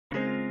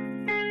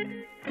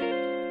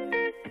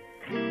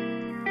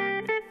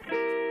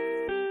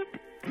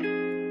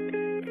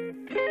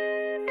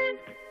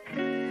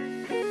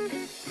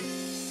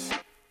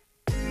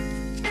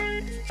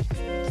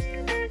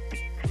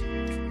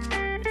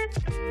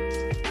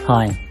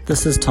Hi,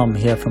 this is Tom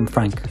here from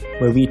Frank,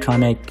 where we try to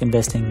make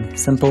investing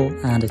simple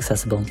and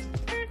accessible.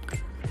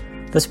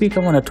 This week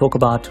I want to talk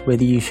about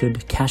whether you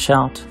should cash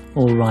out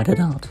or ride it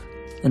out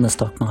in the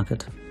stock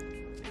market.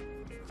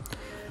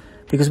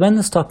 Because when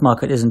the stock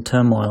market is in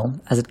turmoil,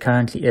 as it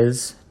currently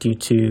is due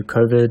to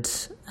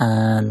COVID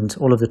and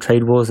all of the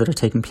trade wars that are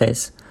taking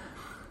place,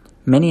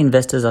 many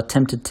investors are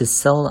tempted to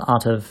sell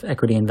out of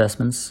equity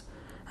investments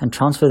and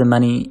transfer the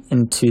money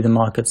into the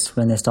markets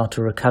when they start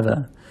to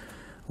recover,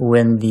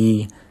 when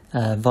the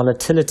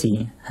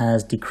volatility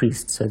has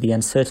decreased, so the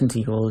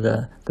uncertainty or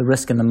the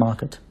risk in the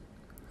market.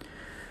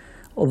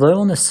 Although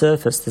on the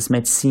surface this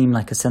may seem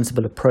like a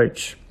sensible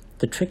approach,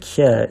 the trick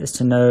here is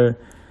to know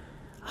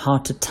how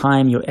to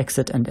time your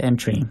exit and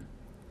entry,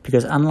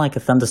 because unlike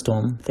a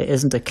thunderstorm, there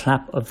isn't a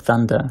clap of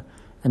thunder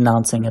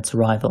announcing its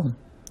arrival,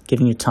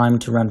 giving you time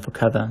to run for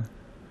cover,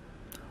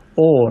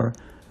 or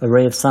a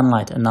ray of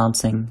sunlight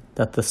announcing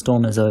that the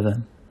storm is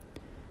over.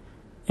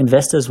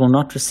 Investors will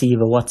not receive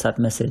a WhatsApp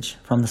message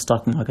from the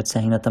stock market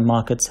saying that the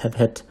markets have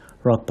hit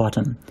rock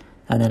bottom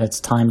and that it's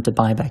time to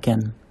buy back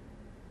in.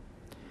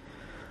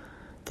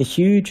 The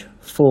huge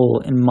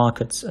fall in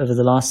markets over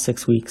the last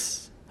 6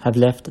 weeks have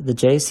left the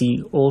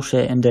JSE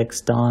All-Share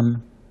Index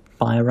down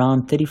by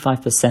around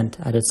 35%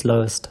 at its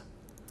lowest.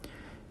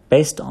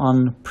 Based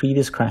on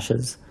previous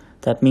crashes,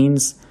 that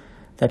means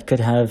that could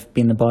have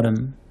been the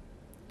bottom.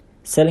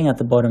 Selling at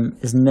the bottom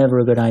is never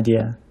a good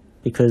idea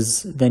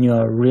because then you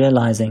are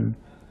realizing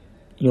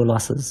your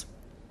losses.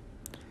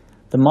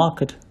 The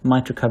market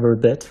might recover a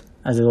bit,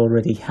 as it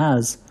already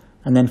has,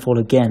 and then fall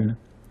again.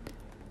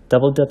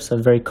 Double dips are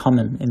very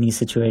common in these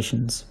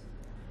situations.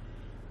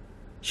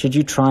 Should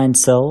you try and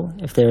sell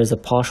if there is a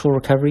partial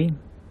recovery?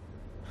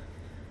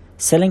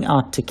 Selling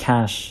out to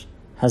cash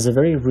has a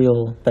very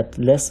real but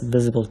less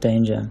visible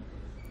danger,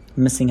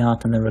 missing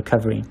out on the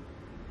recovery.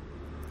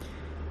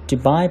 To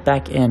buy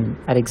back in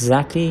at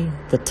exactly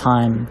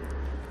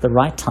the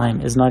right time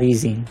is not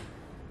easy,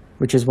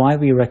 which is why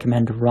we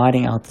recommend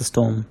riding out the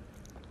storm.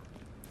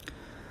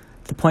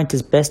 The point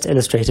is best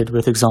illustrated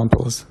with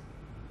examples.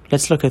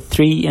 Let's look at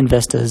 3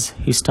 investors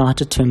who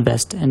started to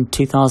invest in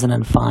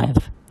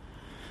 2005.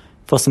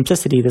 For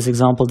simplicity, this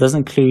example does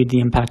include the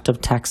impact of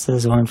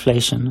taxes or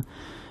inflation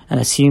and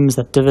assumes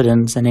that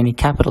dividends and any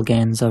capital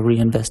gains are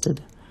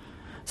reinvested.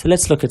 So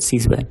let's look at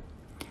Sizwe.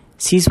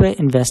 Sizwe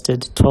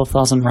invested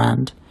 12,000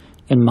 Rand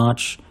in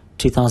March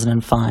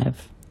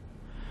 2005,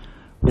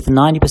 with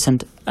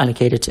 90%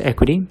 allocated to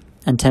equity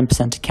and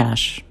 10% to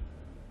cash.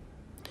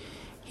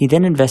 He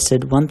then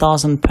invested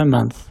 1,000 per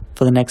month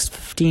for the next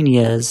 15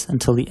 years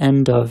until the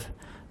end of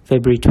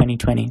February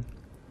 2020.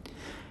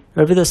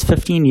 Over this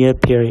 15-year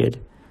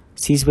period,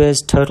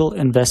 Sizwe's total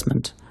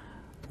investment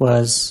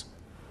was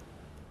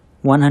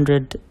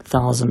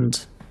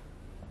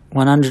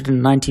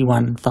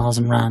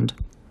 191,000 Rand.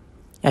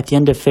 At the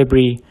end of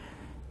February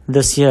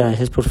this year,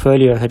 his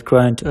portfolio had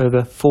grown to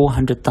over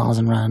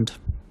 400,000 Rand.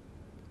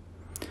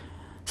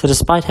 So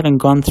despite having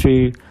gone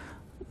through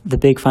the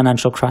big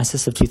financial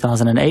crisis of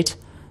 2008,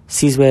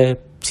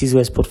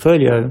 Sizwe's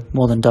portfolio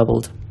more than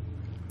doubled.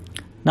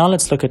 Now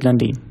let's look at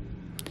Lindy,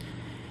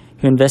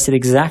 who invested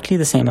exactly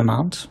the same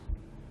amount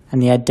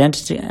and the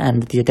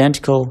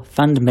identical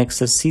fund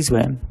mix as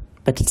Sizwe,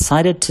 but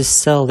decided to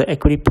sell the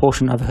equity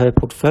portion of her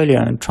portfolio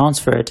and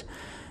transfer it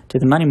to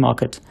the money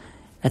market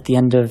at the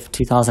end of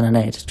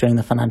 2008 during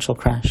the financial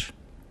crash.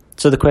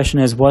 So the question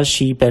is, was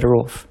she better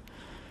off?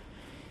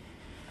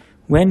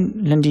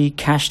 When Lindy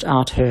cashed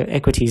out her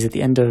equities at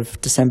the end of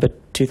December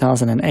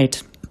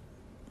 2008,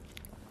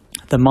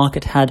 the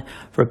market had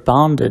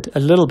rebounded a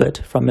little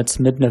bit from its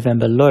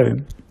mid-November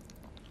low.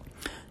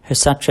 Her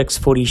Satrix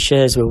 40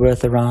 shares were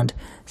worth around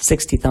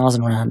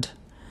 60,000 Rand,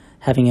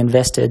 having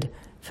invested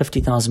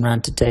 50,000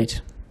 Rand to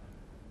date.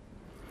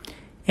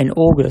 In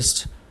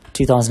August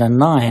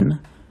 2009,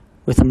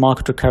 with the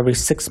market recovery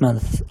 6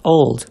 months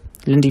old,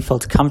 Lindy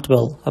felt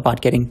comfortable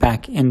about getting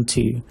back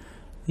into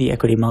the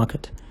equity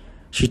market.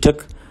 She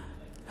took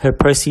her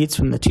proceeds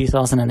from the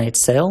 2008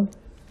 sale,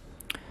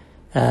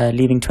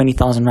 leaving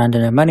 20,000 Rand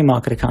in her money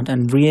market account,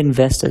 and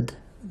reinvested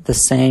the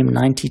same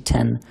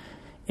 90-10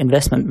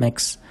 investment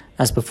mix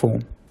as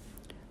before.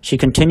 She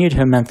continued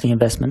her monthly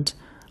investment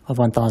of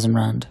 1,000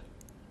 Rand.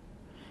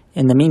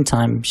 In the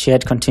meantime, she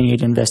had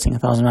continued investing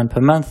 1,000 Rand per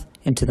month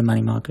into the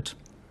money market.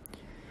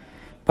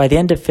 By the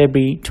end of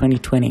February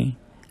 2020,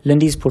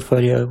 Lindy's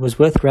portfolio was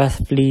worth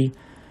roughly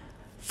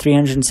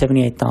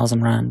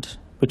 378,000 Rand,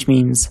 which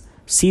means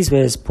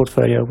Sizwe's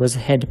portfolio was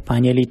ahead by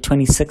nearly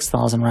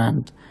 26,000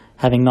 Rand,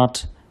 having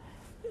not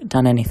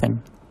done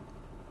anything.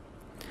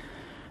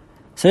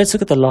 So let's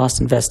look at the last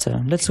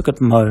investor. Let's look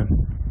at Mo,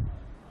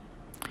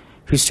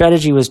 whose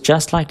strategy was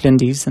just like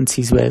Lindy's and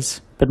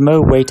Sizwe's, but Mo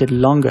waited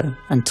longer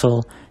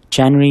until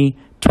January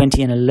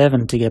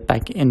 2011 to get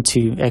back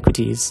into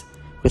equities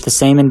with the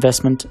same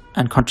investment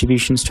and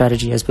contribution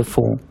strategy as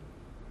before.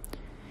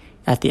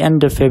 At the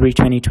end of February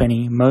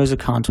 2020, Mo's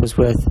account was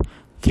worth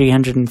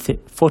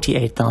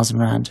 348,000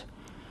 Rand,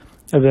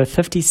 over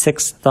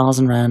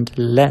 56,000 Rand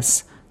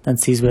less than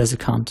Sizwe's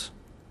account.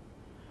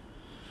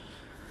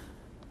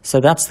 So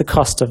that's the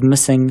cost of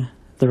missing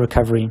the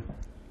recovery.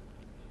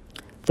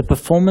 The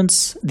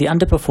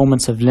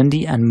underperformance of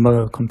Lindy and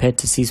Mo compared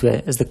to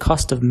Sizwe is the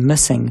cost of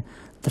missing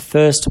the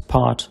first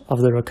part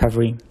of the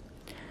recovery.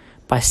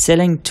 By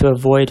selling to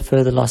avoid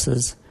further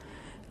losses,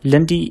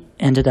 Lindy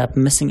ended up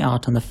missing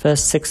out on the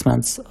first 6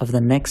 months of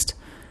the next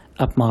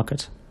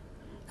upmarket,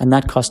 and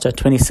that cost her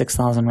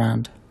 26,000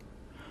 Rand.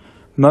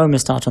 Mo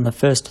missed out on the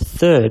first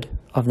third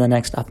of the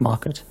next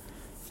upmarket,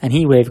 and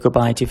he waved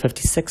goodbye to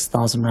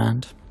 56,000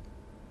 Rand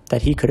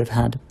that he could have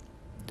had.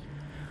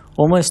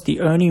 Almost the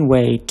only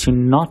way to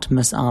not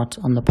miss out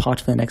on the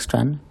part of the next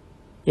run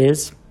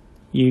is,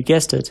 you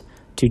guessed it,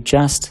 to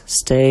just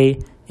stay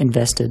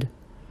invested.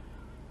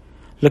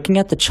 Looking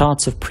at the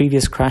charts of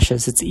previous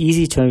crashes, it's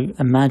easy to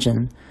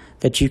imagine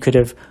that you could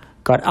have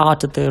got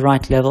out at the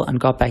right level and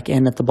got back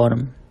in at the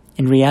bottom.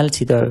 In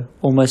reality, though,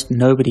 almost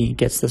nobody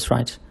gets this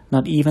right,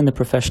 not even the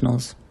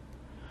professionals.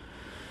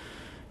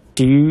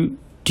 Do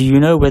you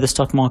know where the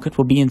stock market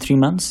will be in 3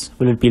 months?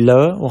 Will it be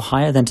lower or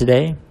higher than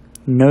today?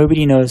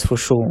 Nobody knows for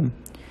sure.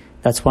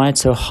 That's why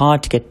it's so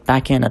hard to get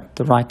back in at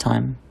the right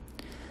time.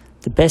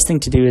 The best thing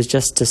to do is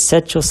just to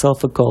set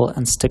yourself a goal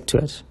and stick to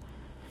it.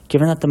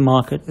 Given that the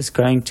market is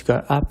going to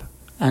go up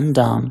and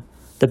down,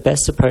 the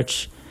best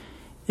approach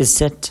is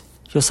set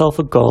yourself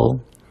a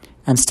goal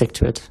and stick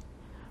to it.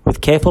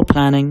 With careful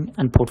planning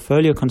and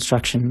portfolio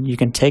construction, you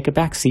can take a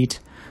back seat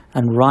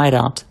and ride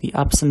out the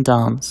ups and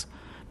downs,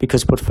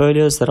 because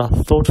portfolios that are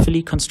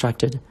thoughtfully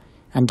constructed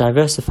and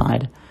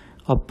diversified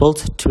are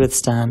built to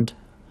withstand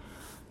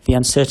the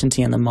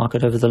uncertainty in the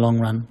market over the long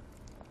run.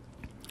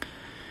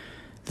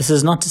 This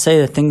is not to say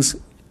that things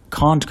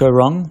can't go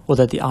wrong or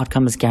that the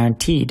outcome is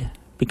guaranteed,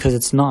 because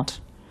it's not.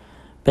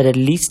 But at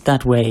least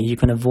that way you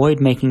can avoid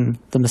making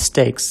the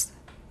mistakes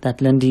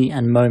that Lindy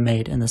and Mo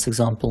made in this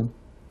example.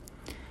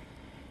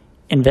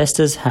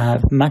 Investors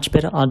have much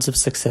better odds of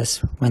success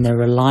when they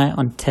rely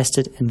on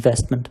tested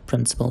investment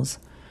principles,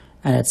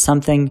 and it's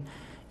something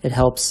it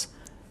helps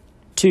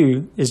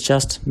to is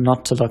just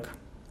not to look.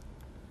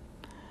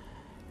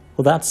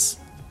 Well, that's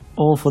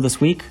all for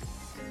this week.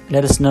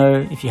 Let us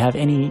know if you have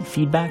any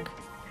feedback.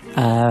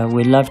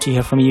 We'd love to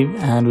hear from you,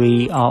 and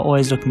we are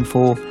always looking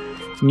for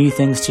new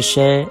things to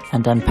share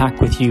and unpack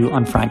with you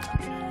on Frank.